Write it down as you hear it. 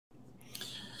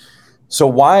So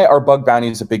why are bug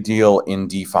bounties a big deal in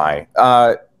DeFi?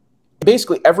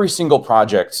 Basically, every single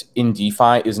project in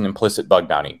DeFi is an implicit bug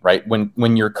bounty, right?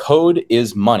 When your code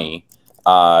is money,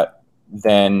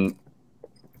 then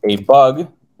a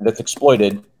bug that's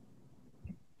exploited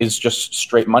is just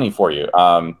straight money for you.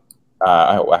 I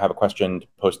have a question to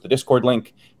post the Discord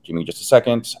link. Give me just a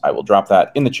second. I will drop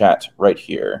that in the chat right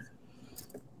here.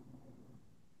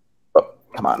 Oh,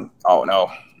 come on. Oh,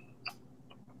 no.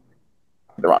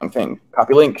 The wrong thing.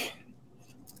 Copy link.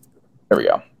 There we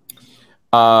go.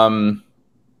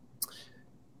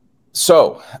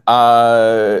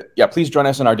 Yeah, please join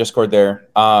us in our Discord there.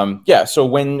 Yeah, so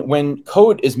when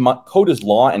code is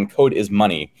law and code is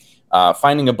money,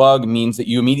 finding a bug means that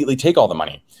you immediately take all the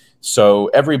money. So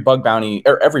every bug bounty,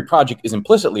 or every project is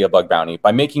implicitly a bug bounty.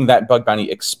 By making that bug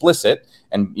bounty explicit,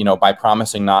 and by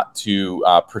promising not to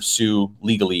pursue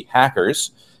legally hackers,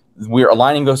 we're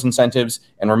aligning those incentives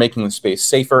and we're making the space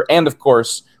safer. And of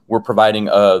course, we're providing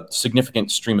a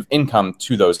significant stream of income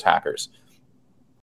to those hackers.